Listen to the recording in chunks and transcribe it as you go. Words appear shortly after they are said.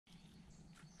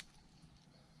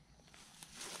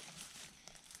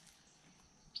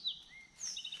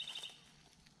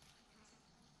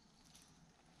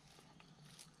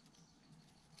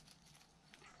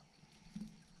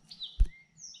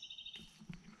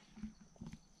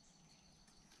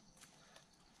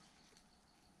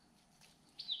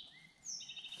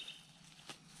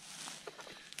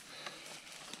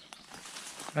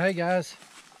Hey guys,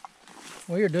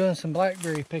 we are doing some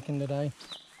blackberry picking today.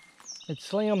 It's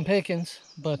slim pickings,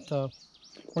 but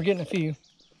we're getting a few.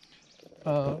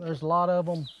 There's a lot of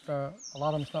them. A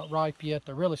lot of them's not ripe yet.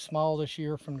 They're really small this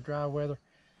year from the dry weather,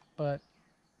 but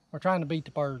we're trying to beat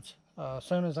the birds. As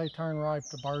soon as they turn ripe,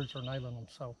 the birds are nailing them.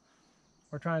 So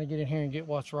we're trying to get in here and get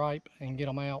what's ripe and get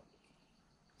them out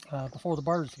before the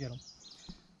birds get them.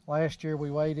 Last year we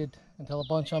waited until a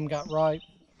bunch of them got ripe,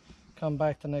 come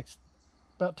back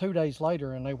about 2 days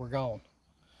later, and they were gone.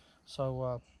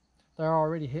 So they're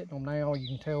already hitting them now. You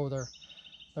can tell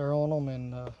they're on them,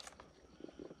 and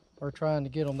we're trying to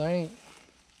get them. They ain't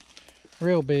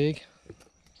real big,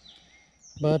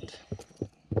 but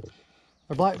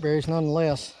they're blackberries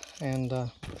nonetheless, and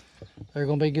they're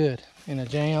gonna be good in a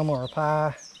jam or a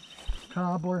pie,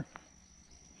 cobbler.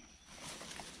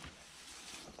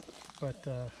 But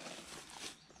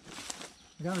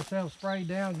we got ourselves sprayed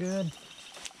down good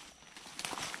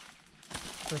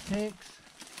for ticks,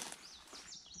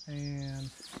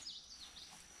 and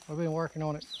we've been working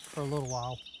on it for a little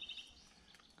while,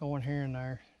 going here and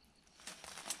there.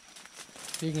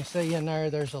 You can see in there,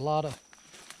 there's a lot of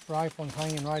ripe ones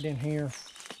hanging right in here.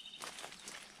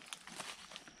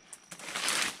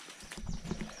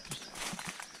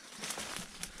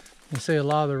 You can see a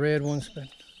lot of the red ones, but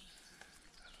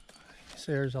you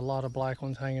see there's a lot of black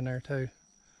ones hanging there too.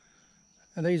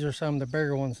 And these are some of the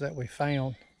bigger ones that we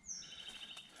found.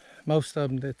 Most of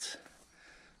them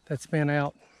that's been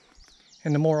out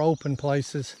in the more open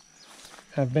places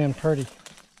have been pretty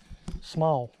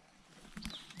small.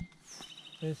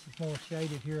 This is more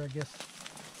shaded here. I guess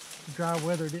the dry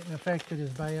weather didn't affect it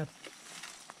as bad.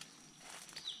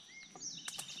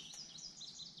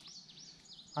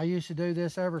 I used to do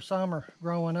this every summer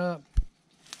growing up.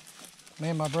 Me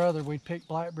and my brother, we'd pick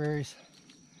blackberries,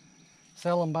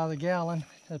 sell them by the gallon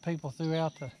to people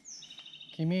throughout the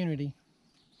community.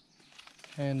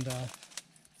 And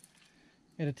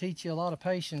it'll teach you a lot of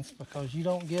patience, because you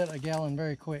don't get a gallon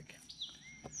very quick.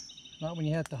 Not when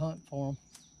you have to hunt for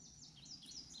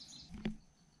them.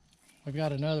 We've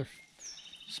got another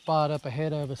spot up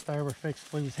ahead of us there we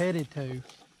was headed to,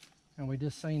 and we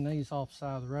just seen these off the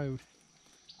side of the road,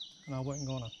 and I wasn't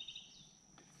gonna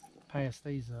pass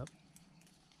these up.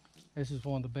 This is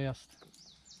one of the best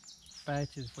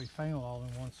batches we found all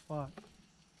in one spot.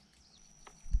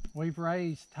 We've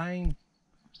raised tame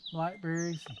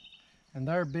blackberries, and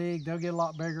they're big. They'll get a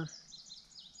lot bigger,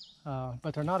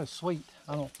 but they're not as sweet,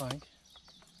 I don't think,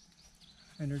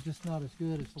 and they're just not as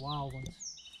good as the wild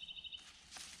ones.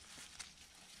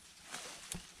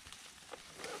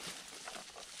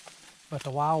 But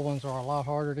the wild ones are a lot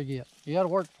harder to get. You got to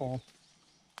work for them.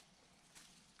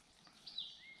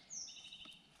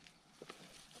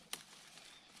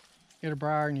 Get a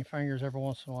briar in your fingers every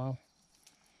once in a while.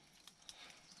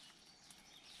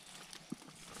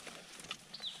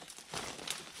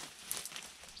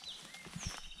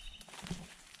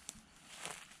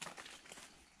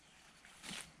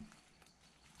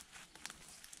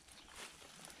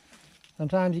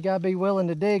 Sometimes you got to be willing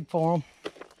to dig for them.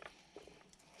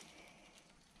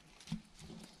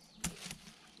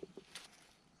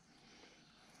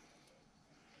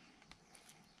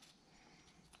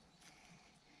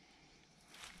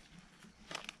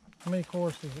 How many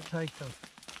cores does it take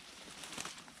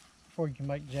before you can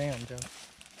make jam, Joe?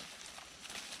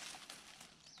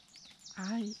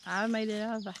 I made it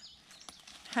out of a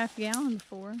half gallon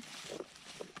before.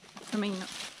 I mean,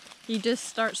 you just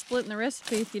start splitting the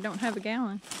recipe if you don't have a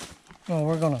gallon. Well,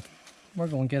 we're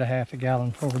gonna get a half a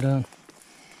gallon before we're done.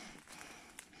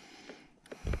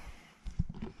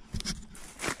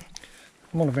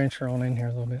 I'm gonna venture on in here a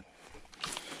little bit.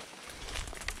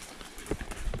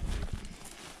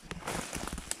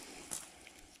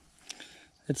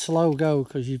 It's slow go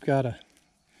because you've got to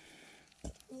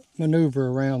maneuver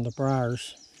around the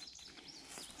briars.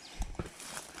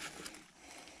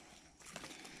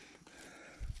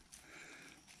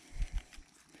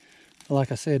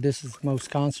 Like I said, this is the most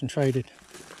concentrated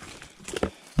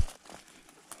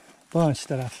bunch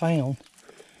that I found.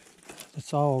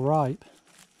 It's all ripe.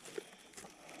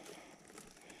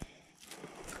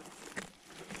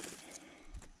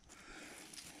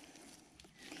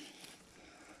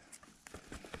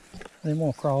 They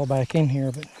won't crawl back in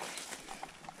here, but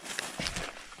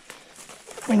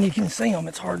when you can see them,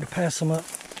 it's hard to pass them up.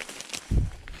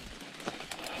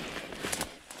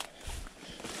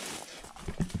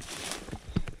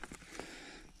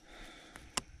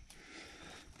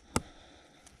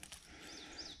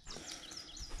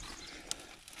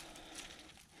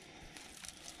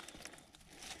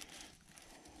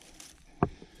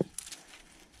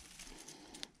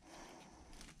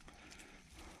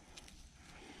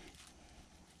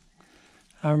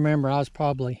 I remember I was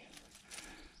probably,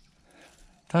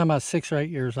 time I was 6 or 8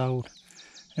 years old,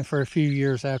 and for a few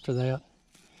years after that,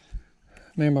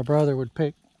 me and my brother would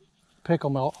pick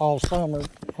them all summer,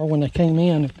 or when they came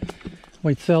in,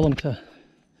 we'd sell them to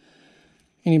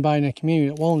anybody in the community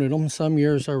that wanted them. Some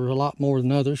years there was a lot more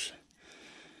than others.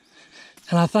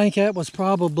 And I think that was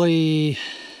probably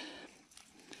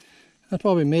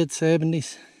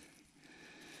mid-70s.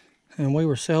 And we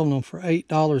were selling them for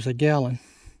 $8 a gallon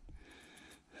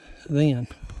then,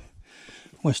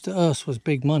 which to us was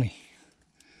big money.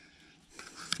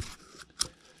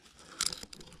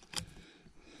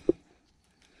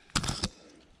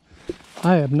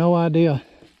 I have no idea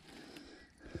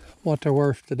what they're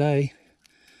worth today,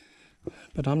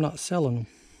 but I'm not selling them.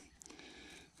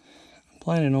 I'm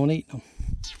planning on eating them.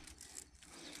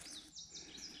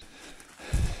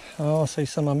 Oh, I see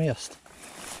some I missed.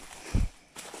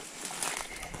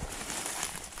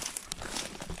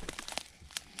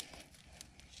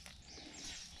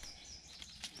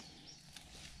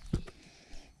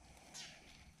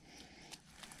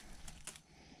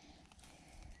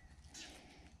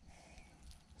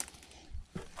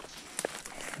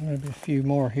 Maybe a few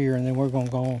more here, and then we're going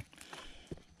to go on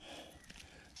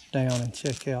down and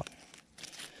check out.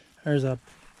 There's a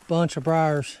bunch of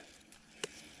briars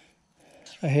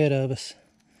ahead of us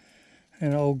in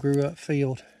an old grew up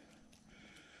field.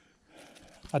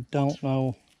 I don't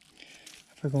know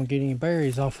if we're going to get any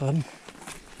berries off of them.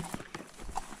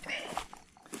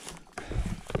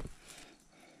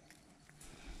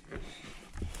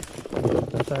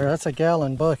 There, that's a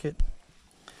gallon bucket,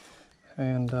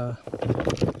 and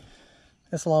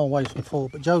it's a long ways from full,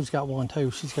 but Joe's got one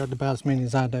too. She's got about as many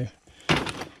as I do.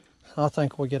 So I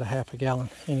think we'll get a half a gallon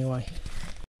anyway.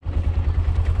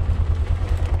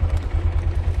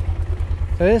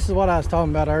 So this is what I was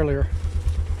talking about earlier.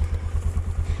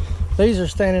 These are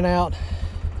standing out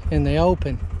in the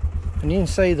open, and you can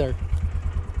see the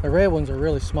red ones are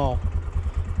really small,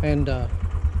 and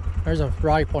there's a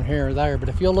ripe one here or there, but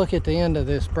if you'll look at the end of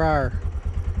this briar,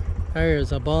 there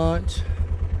is a bunch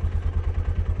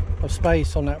of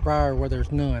space on that briar where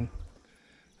there's none.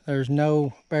 There's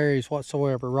no berries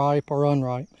whatsoever, ripe or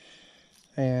unripe.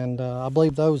 And I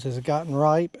believe those has gotten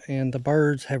ripe and the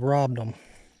birds have robbed them,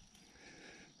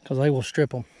 because they will strip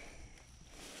them.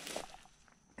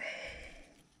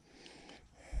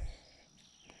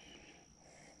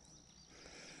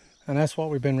 And that's what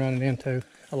we've been running into,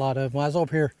 a lot of them. I was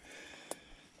over here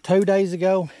 2 days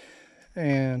ago,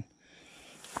 and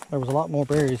there was a lot more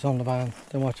berries on the vine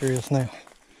than what there is now.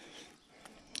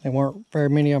 There weren't very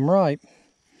many of them ripe.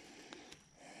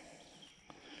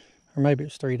 Or maybe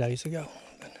it's 3 days ago.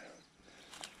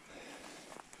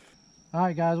 All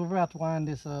right, guys, we're about to wind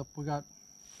this up. We're going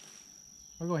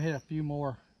to hit a few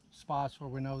more spots where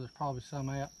we know there's probably some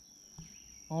at.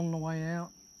 On the way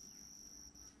out,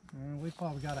 we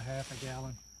probably got a half a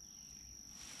gallon.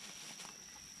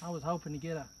 I was hoping to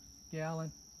get a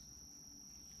gallon.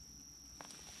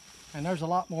 And there's a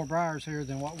lot more briars here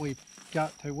than what we've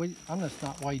got to. I'm just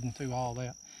not wading through all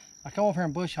that. I come over here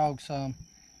and bush hog some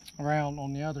around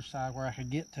on the other side where I could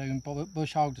get to, and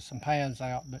bush hogged some paths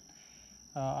out, but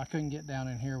I couldn't get down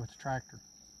in here with the tractor.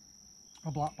 I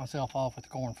blocked myself off with the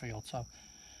cornfield, so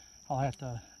I'll have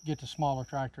to get the smaller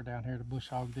tractor down here to bush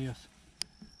hog this.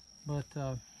 But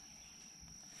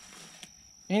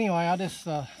anyway, I just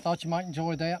thought you might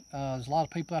enjoy that. There's a lot of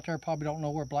people out there probably don't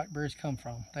know where blackberries come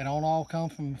from. They don't all come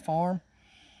from a farm.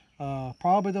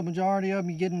 Probably the majority of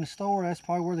them you get in the store, that's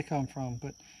probably where they come from.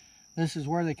 But this is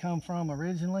where they come from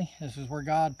originally. This is where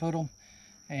God put them,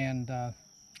 and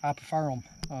I prefer them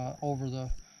over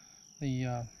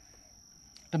the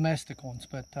domestic ones.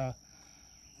 But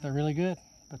they're really good.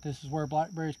 But this is where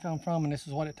blackberries come from, and this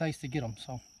is what it takes to get them.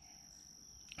 So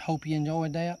hope you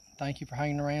enjoyed that. Thank you for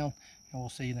hanging around, and we'll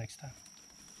see you next time.